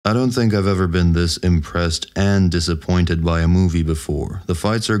I don't think I've ever been this impressed and disappointed by a movie before. The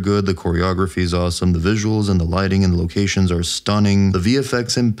fights are good, the choreography is awesome, the visuals and the lighting and the locations are stunning, the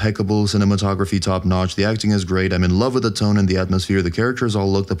VFX impeccable, cinematography top-notch, the acting is great, I'm in love with the tone and the atmosphere, the characters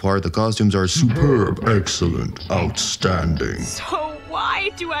all look the part, the costumes are superb, excellent, outstanding. So why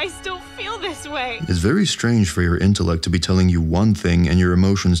do I still feel this way? It's very strange for your intellect to be telling you one thing and your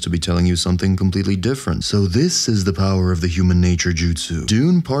emotions to be telling you something completely different. So this is the power of the human nature jutsu.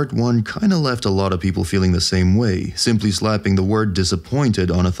 Dune Part 1 kinda left a lot of people feeling the same way. Simply slapping the word disappointed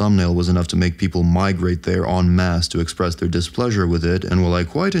on a thumbnail was enough to make people migrate there en masse to express their displeasure with it, and while I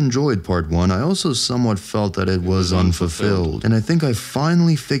quite enjoyed Part 1, I also somewhat felt that it was unfulfilled. And I think I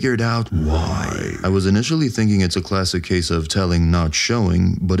finally figured out why. I was initially thinking it's a classic case of telling, not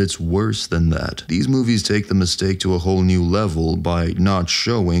showing, but it's worse than that. These movies take the mistake to a whole new level by not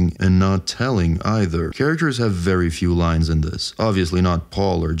showing and not telling either. Characters have very few lines in this. Obviously not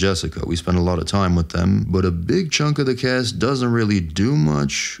Paul or Jessica, we spend a lot of time with them, but a big chunk of the cast doesn't really do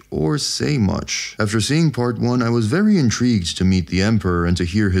much or say much. After seeing Part 1, I was very intrigued to meet the Emperor and to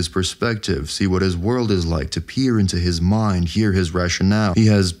hear his perspective, see what his world is like, to peer into his mind, hear his rationale. He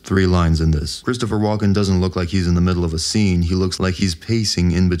has 3 lines in this. Christopher Walken doesn't look like he's in the middle of a scene, he looks like he's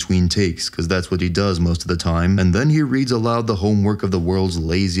pacing in between takes, because that's what he does most of the time, and then he reads aloud the homework of the world's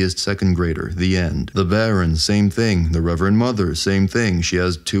laziest second grader, the end. The Baron, same thing. The Reverend Mother, same thing. She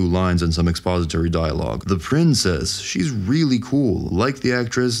has 2 lines and some expository dialogue. The Princess, she's really cool. Like the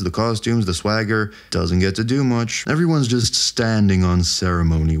actress, the costumes, the swagger, doesn't get to do much. Everyone's just standing on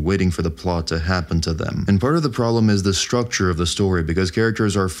ceremony, waiting for the plot to happen to them. And part of the problem is the structure of the story, because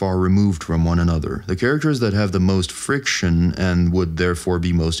characters are far removed from one another. The characters that have the most friction and would therefore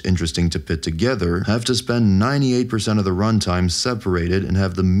be most interesting to pit together have to spend 98% of the runtime separated and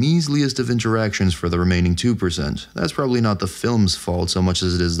have the measliest of interactions for the remaining 2%. That's probably not the film's fault so much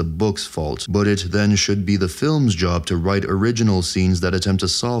as it is the book's fault, but it then should be the film's job to write original scenes that attempt to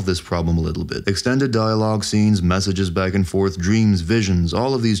solve this problem a little bit. Extended dialogue scenes, messages back and forth, dreams, visions,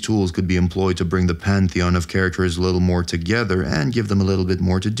 all of these tools could be employed to bring the pantheon of characters a little more together and give them a little bit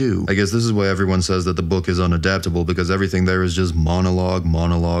more to do. I guess this is why everyone says that the book is unadaptable, because everything there is just monologue,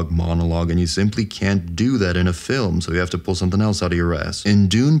 monologue, monologue, and you simply can't do that in a film, so you have to pull something else out of your ass. In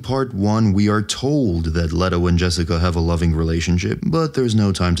Dune Part 1, we are told that Leto and Jessica have a loving relationship, but there's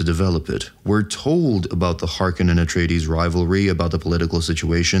no time to develop it. We're told about the Harkonnen and Atreides rivalry, about the political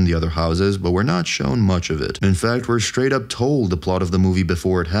situation, the other houses, but we're not shown much of it. In fact, we're straight up told the plot of the movie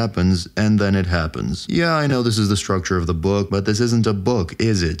before it happens, and then it happens. Yeah, I know this is the structure of the book, but this isn't a book,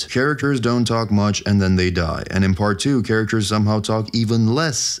 is it? Characters don't talk much, and then they die. And in Part 2, characters somehow talk even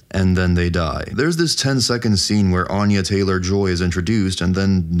less, and then they die. There's this 10-second scene where Anya Taylor-Joy is introduced and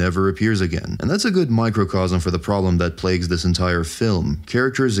then never appears again. And that's a good microcosm for the problem that plagues this entire film.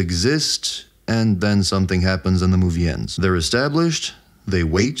 Characters exist, and then something happens and the movie ends. They're established, they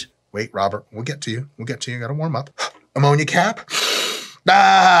wait. Wait, Robert, we'll get to you. We'll get to you. Gotta warm up. Ammonia cap.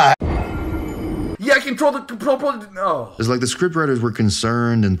 Ah! Yeah, control. Oh. It's like the scriptwriters were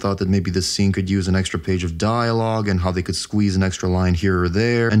concerned and thought that maybe this scene could use an extra page of dialogue and how they could squeeze an extra line here or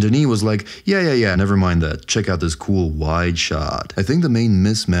there. And Denis was like, yeah, never mind that. Check out this cool wide shot. I think the main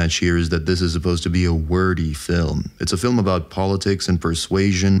mismatch here is that this is supposed to be a wordy film. It's a film about politics and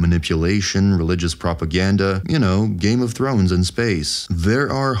persuasion, manipulation, religious propaganda, you know, Game of Thrones in space.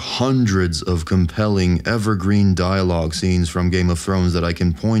 There are hundreds of compelling, evergreen dialogue scenes from Game of Thrones that I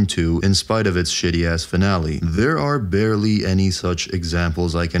can point to in spite of its shitty-ass finale. There are barely any such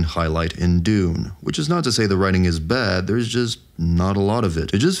examples I can highlight in Dune, which is not to say the writing is bad, there's just not a lot of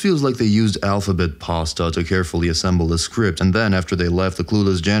it. It just feels like they used alphabet pasta to carefully assemble a script, and then after they left, the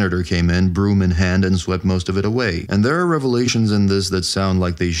clueless janitor came in, broom in hand, and swept most of it away. And there are revelations in this that sound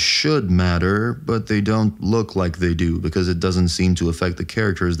like they should matter, but they don't look like they do, because it doesn't seem to affect the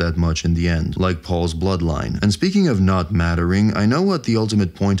characters that much in the end, like Paul's bloodline. And speaking of not mattering, I know what the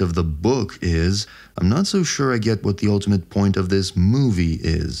ultimate point of the book is. I'm not so sure I get what the ultimate point of this movie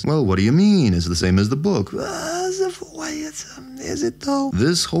is. Well, what do you mean? It's the same as the book. Is it though?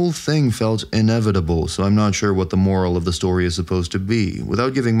 This whole thing felt inevitable, so I'm not sure what the moral of the story is supposed to be.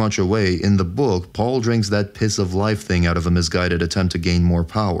 Without giving much away, in the book, Paul drinks that piss of life thing out of a misguided attempt to gain more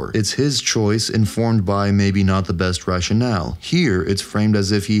power. It's his choice, informed by maybe not the best rationale. Here, it's framed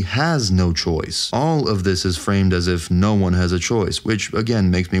as if he has no choice. All of this is framed as if no one has a choice, which again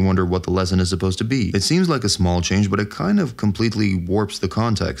makes me wonder what the lesson is supposed to be. It seems like a small change, but it kind of completely warps the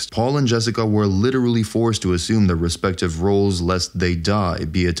context. Paul and Jessica were literally forced to assume their respective respective roles lest they die,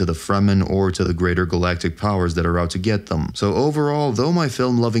 be it to the Fremen or to the greater galactic powers that are out to get them. So overall, though my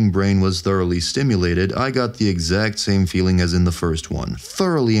film-loving brain was thoroughly stimulated, I got the exact same feeling as in the first one.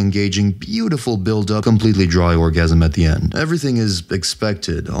 Thoroughly engaging, beautiful build-up, completely dry orgasm at the end. Everything is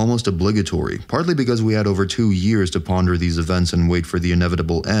expected, almost obligatory, partly because we had over 2 years to ponder these events and wait for the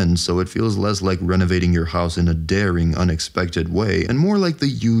inevitable end, so it feels less like renovating your house in a daring, unexpected way, and more like the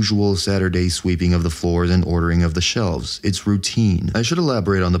usual Saturday sweeping of the floors and ordering of the shelves. It's routine. I should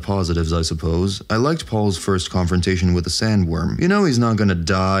elaborate on the positives, I suppose. I liked Paul's first confrontation with the sandworm. You know he's not gonna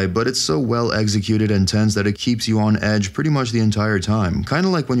die, but it's so well executed and tense that it keeps you on edge pretty much the entire time. Kinda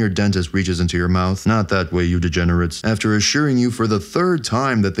like when your dentist reaches into your mouth. Not that way, you degenerates. After assuring you for the 3rd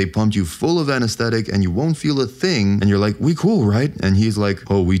time that they pumped you full of anesthetic and you won't feel a thing, and you're like, we cool, right? And he's like,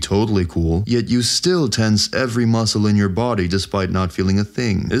 oh, we totally cool. Yet you still tense every muscle in your body despite not feeling a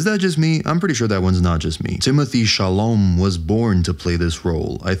thing. Is that just me? I'm pretty sure that one's not just me. Timothy Chalamet was born to play this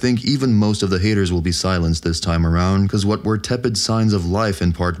role. I think even most of the haters will be silenced this time around, because what were tepid signs of life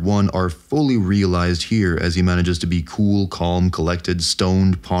in part 1 are fully realized here as he manages to be cool, calm, collected,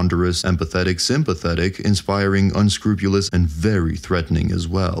 stoned, ponderous, empathetic, sympathetic, inspiring, unscrupulous, and very threatening as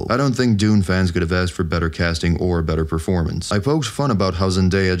well. I don't think Dune fans could have asked for better casting or better performance. I poked fun about how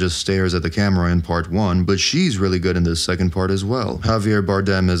Zendaya just stares at the camera in part 1, but she's really good in this second part as well. Javier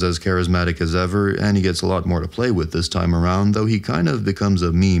Bardem is as charismatic as ever, and he gets a lot more to play with this time around, though he kind of becomes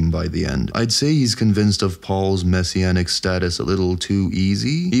a meme by the end. I'd say he's convinced of Paul's messianic status a little too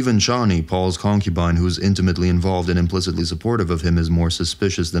easy. Even Shawnee, Paul's concubine, who's intimately involved and implicitly supportive of him, is more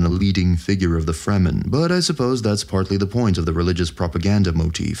suspicious than a leading figure of the Fremen. But I suppose that's partly the point of the religious propaganda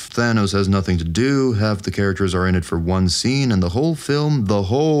motif. Thanos has nothing to do, half the characters are in it for one scene, and the whole film, the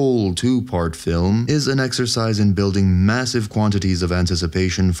whole 2-part film, is an exercise in building massive quantities of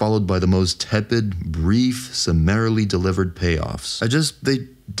anticipation followed by the most tepid, brief, summarily delivered payoffs. They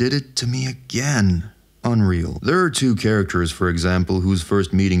did it to me again. Unreal. There are 2 characters, for example, whose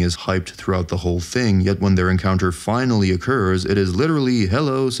first meeting is hyped throughout the whole thing, yet when their encounter finally occurs, it is literally,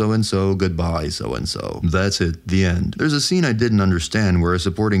 hello so-and-so, goodbye so-and-so. That's it, the end. There's a scene I didn't understand where a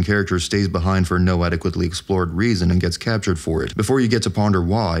supporting character stays behind for no adequately explored reason and gets captured for it. Before you get to ponder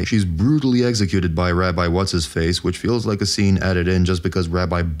why, she's brutally executed by Rabbi What's-His-Face, which feels like a scene added in just because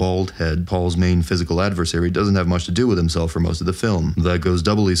Rabbi Baldhead, Paul's main physical adversary, doesn't have much to do with himself for most of the film. That goes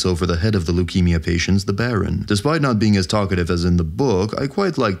doubly so for the head of the leukemia patients, the Baron. Despite not being as talkative as in the book, I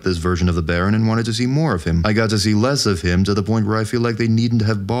quite liked this version of the Baron and wanted to see more of him. I got to see less of him to the point where I feel like they needn't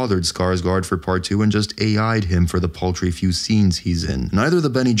have bothered Skarsgård for part 2 and just AI'd him for the paltry few scenes he's in. Neither the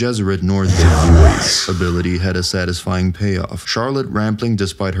Bene Gesserit nor the voice ability had a satisfying payoff. Charlotte Rampling,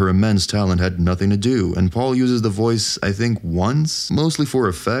 despite her immense talent, had nothing to do, and Paul uses the voice, I think, once? Mostly for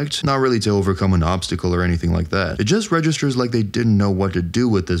effect, not really to overcome an obstacle or anything like that. It just registers like they didn't know what to do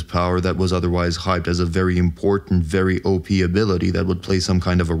with this power that was otherwise hyped as a very important, very OP ability that would play some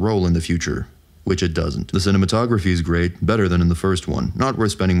kind of a role in the future. Which it doesn't. The cinematography is great, better than in the first one. Not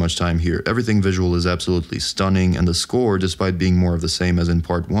worth spending much time here. Everything visual is absolutely stunning, and the score, despite being more of the same as in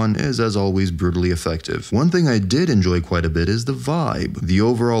part 1, is as always brutally effective. One thing I did enjoy quite a bit is the vibe. The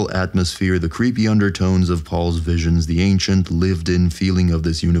overall atmosphere, the creepy undertones of Paul's visions, the ancient, lived-in feeling of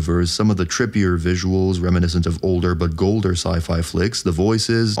this universe, some of the trippier visuals reminiscent of older but golder sci-fi flicks, the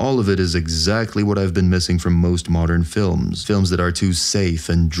voices, all of it is exactly what I've been missing from most modern films. Films that are too safe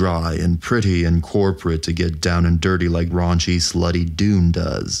and dry and pretty and corporate to get down and dirty like raunchy, slutty Dune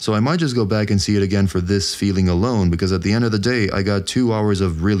does. So I might just go back and see it again for this feeling alone, because at the end of the day, I got 2 hours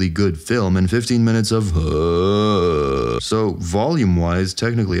of really good film and 15 minutes of So volume-wise,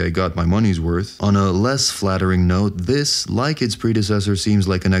 technically I got my money's worth. On a less flattering note, this, like its predecessor, seems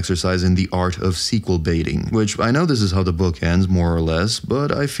like an exercise in the art of sequel baiting, which I know this is how the book ends, more or less,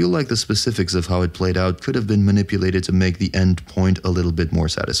 but I feel like the specifics of how it played out could have been manipulated to make the end point a little bit more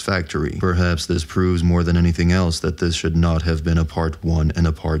satisfactory. Perhaps this proves more than anything else that this should not have been a part 1 and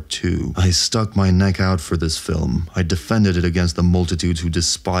a part 2. I stuck my neck out for this film. I defended it against the multitudes who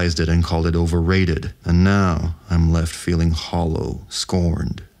despised it and called it overrated. And now, I'm left feeling hollow,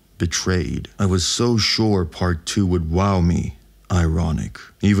 scorned, betrayed. I was so sure part 2 would wow me. Ironic.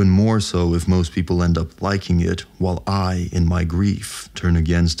 Even more so if most people end up liking it, while I, in my grief, turn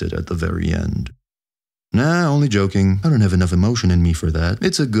against it at the very end. Nah, only joking. I don't have enough emotion in me for that.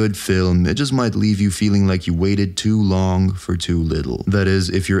 It's a good film, it just might leave you feeling like you waited too long for too little. That is,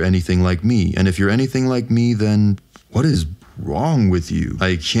 if you're anything like me. And if you're anything like me, then what is wrong with you?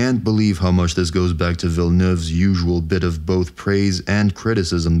 I can't believe how much this goes back to Villeneuve's usual bit of both praise and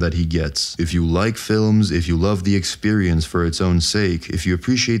criticism that he gets. If you like films, if you love the experience for its own sake, if you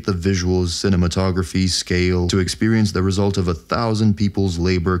appreciate the visuals, cinematography, scale, to experience the result of 1,000 people's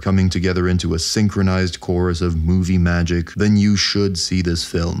labor coming together into a synchronized chorus of movie magic, then you should see this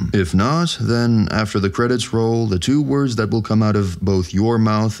film. If not, then after the credits roll, the two words that will come out of both your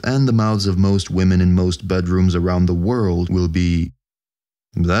mouth and the mouths of most women in most bedrooms around the world will be,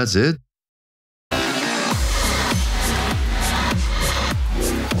 "That's it?"